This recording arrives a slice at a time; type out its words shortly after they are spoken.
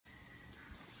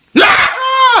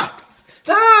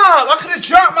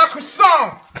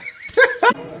croissant!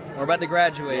 We're about to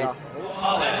graduate. Yeah.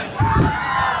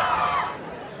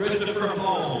 Christopher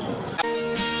Holmes.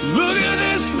 Look at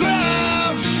this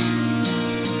graph!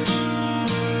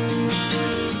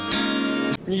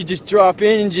 You just drop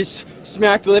in and just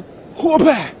smack the lip. Whoop!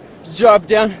 Drop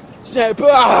down. Snap.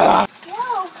 Ah!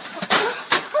 Whoa!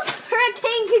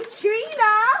 Hurricane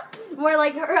Katrina! More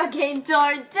like Hurricane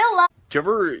Tortilla. Do you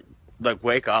ever like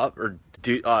wake up or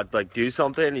do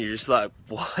something and you're just like,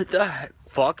 what the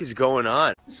fuck is going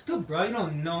on? What's good, bro? You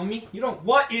don't know me. You don't.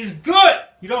 What is good?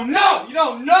 You don't know. You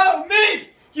don't know me.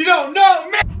 You don't know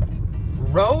me.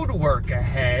 Road work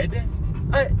ahead?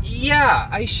 Yeah,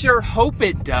 I sure hope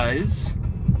it does.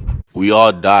 We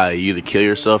all die. You either kill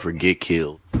yourself or get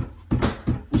killed.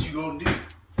 What you gonna do?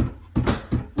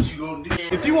 What you gonna do?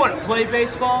 If you want to play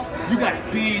baseball, you gotta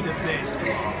be the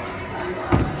baseball.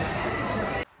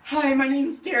 Hi, my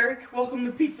name's Derek. Welcome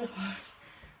to Pizza Hut.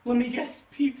 Let me guess,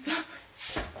 pizza.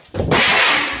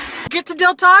 Get to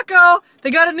Del Taco.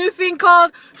 They got a new thing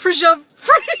called free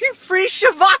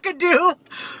shavacadoo.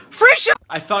 Free shav.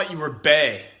 I thought you were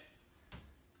bae.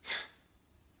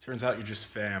 Turns out you're just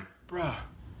fam. Bruh.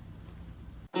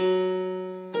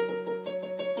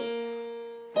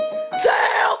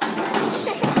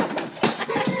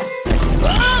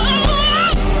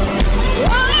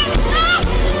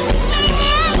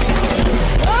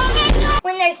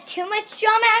 When there's too much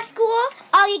drama at school,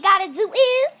 all you gotta do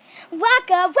is walk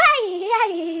away.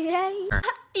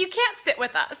 You can't sit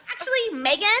with us. Actually,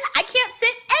 Megan, I can't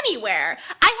sit anywhere.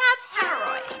 I have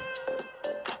hemorrhoids.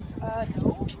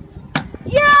 No.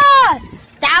 Yeah!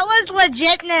 That was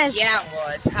legitness. Yeah, it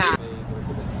was. Huh?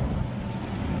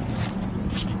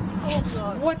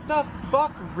 What the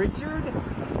fuck, Richard?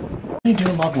 I do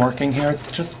love working here.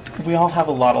 It's just, we all have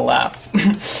a lot of laughs.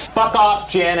 Fuck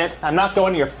off, Janet. I'm not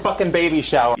going to your fucking baby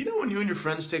shower. You know when you and your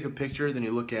friends take a picture, then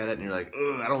you look at it and you're like,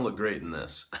 ugh, I don't look great in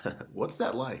this. What's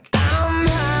that like?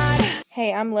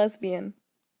 Hey, I'm lesbian.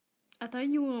 I thought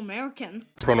you were American.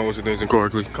 Pronouns and things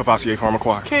incorrectly. Cavassier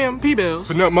Pharmaclock. Cam, P-Bills.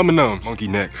 Banut Mumma Nums. Monkey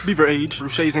Necks. Beaver Age.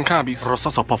 Ruches and Combis.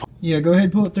 Rosasa Papa. Yeah, go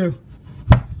ahead, pull it through.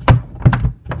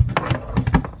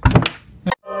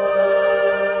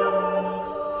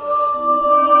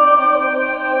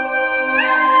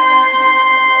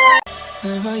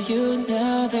 Where are you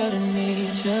now that I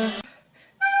need you?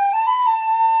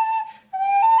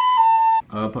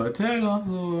 A potato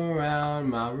flew around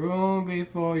my room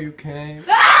before you came.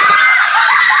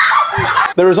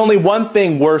 There is only one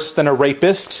thing worse than a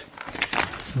rapist.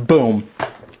 Boom.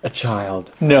 A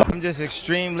child. No. I'm just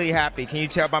extremely happy. Can you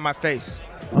tell by my face?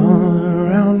 All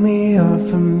around me are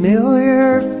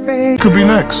familiar faces. Could be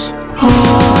next.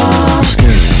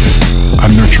 Skin. I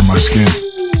nurture my skin.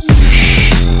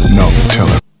 Shh. No, tell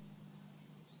her.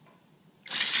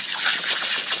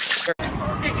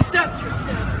 Accept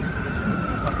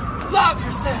yourself. Love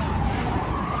yourself.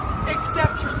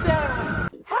 Accept yourself.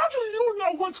 How do you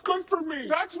know what's good for me?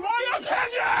 That's my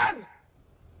opinion!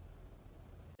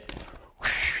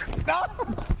 No.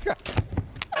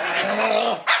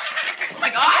 Oh my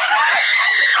god!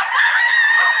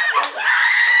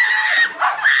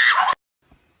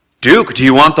 Duke, do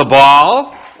you want the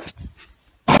ball?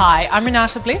 Hi, I'm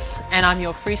Renata Bliss, and I'm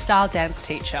your freestyle dance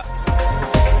teacher.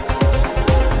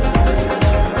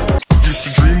 Used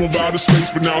to dream of outer space,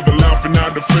 but now they're laughing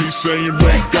at the face, saying,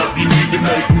 wake up, you need to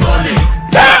make money.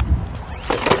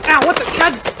 Ow, what the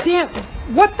god damn.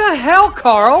 What the hell,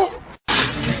 Carl?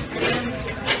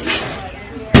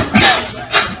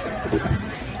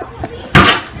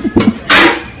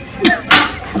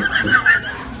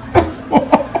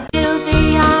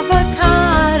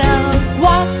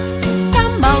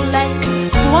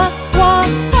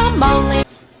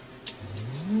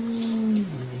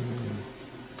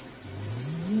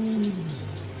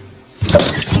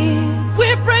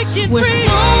 We're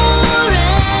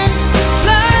soaring,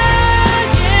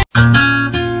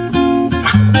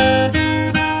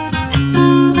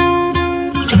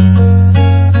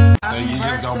 So you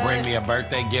just gonna bring me a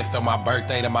birthday gift on my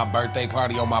birthday to my birthday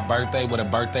party on my birthday with a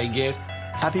birthday gift?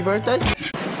 Happy birthday?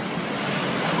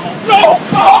 No!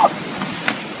 Oh!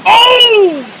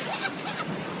 Oh!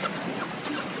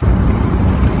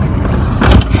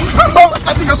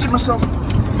 I think I see myself.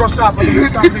 Bro, stop. I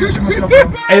think I see myself, bro.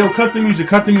 Hey, yo, cut the music,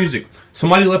 cut the music.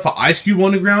 Somebody left an ice cube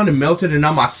on the ground and melted, and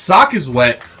now my sock is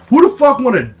wet. Who the fuck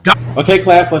wanna die? Okay,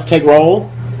 class, let's take roll.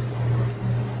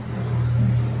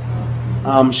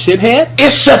 Shithead?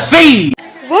 It's Shafi!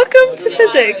 Welcome to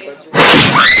physics.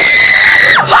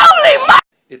 Holy mo-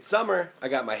 It's summer, I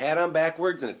got my hat on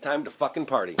backwards, and it's time to fucking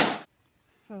party.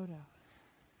 Photo.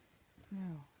 No.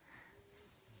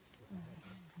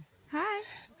 Hi.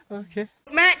 Okay.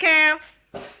 Smack. Cam.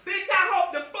 Bitch, I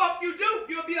hope the fuck you do.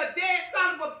 You'll be a dead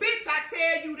son of a bitch, I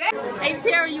tell you that. Hey,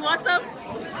 Terry, you want some?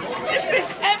 This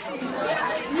bitch empty.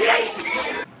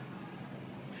 Yeah.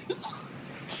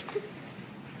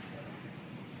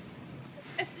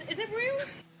 Is it real?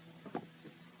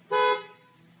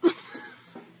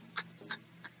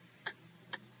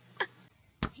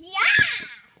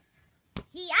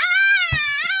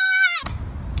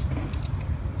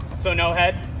 So no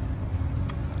head?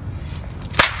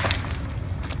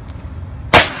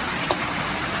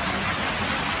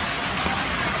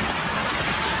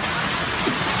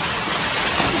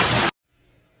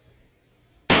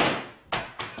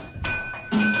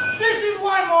 This is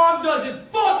why mom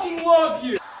doesn't fucking love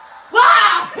you.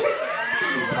 I'll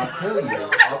kill you.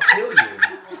 I'll kill you.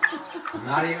 I'm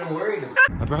not even worried.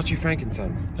 I brought you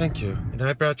frankincense. Thank you. And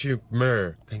I brought you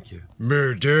myrrh. Thank you.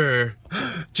 Murder.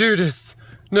 Judas.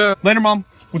 No. Later, Mom.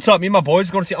 What's up? Me and my boys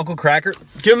going to see Uncle Cracker.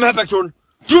 Give him that back, Jordan.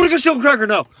 Do you want to go see Uncle Cracker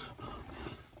now?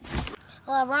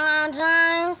 LeBron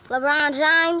James, LeBron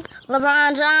James,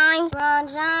 LeBron James, LeBron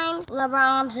James,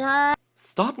 LeBron James.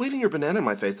 Stop leaving your banana in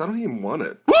my face. I don't even want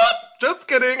it. Boop! Just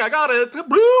kidding. I got it.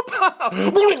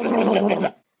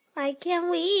 Boop! I can't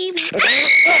leave. I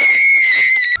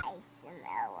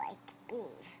smell like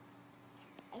beef.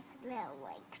 I smell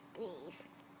like beef.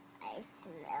 I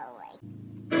smell like...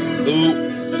 Ooh,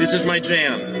 this is my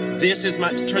jam. This is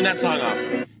my... Turn that song off.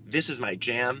 This is my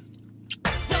jam.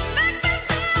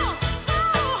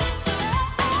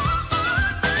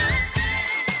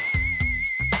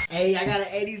 Hey, I got an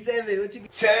 87. What you...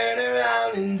 Turn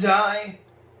around and die.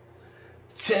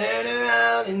 Turn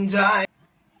around and die.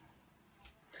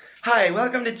 Hi,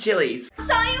 welcome to Chili's.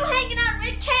 Saw you hanging out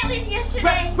with Caitlin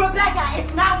yesterday. Rebecca,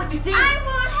 it's not what you think. I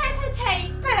won't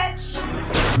hesitate, bitch.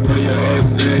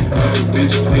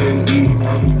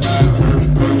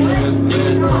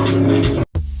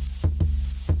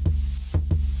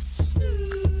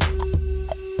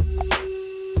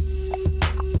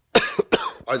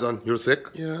 Aizan, you're sick?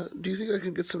 Yeah. Do you think I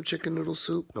can get some chicken noodle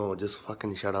soup? No, just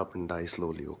fucking shut up and die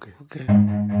slowly, okay? Okay.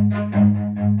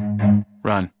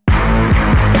 Run.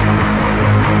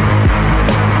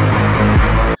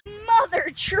 Mother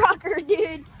trucker,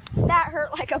 dude. That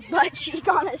hurt like a butt cheek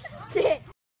on a stick.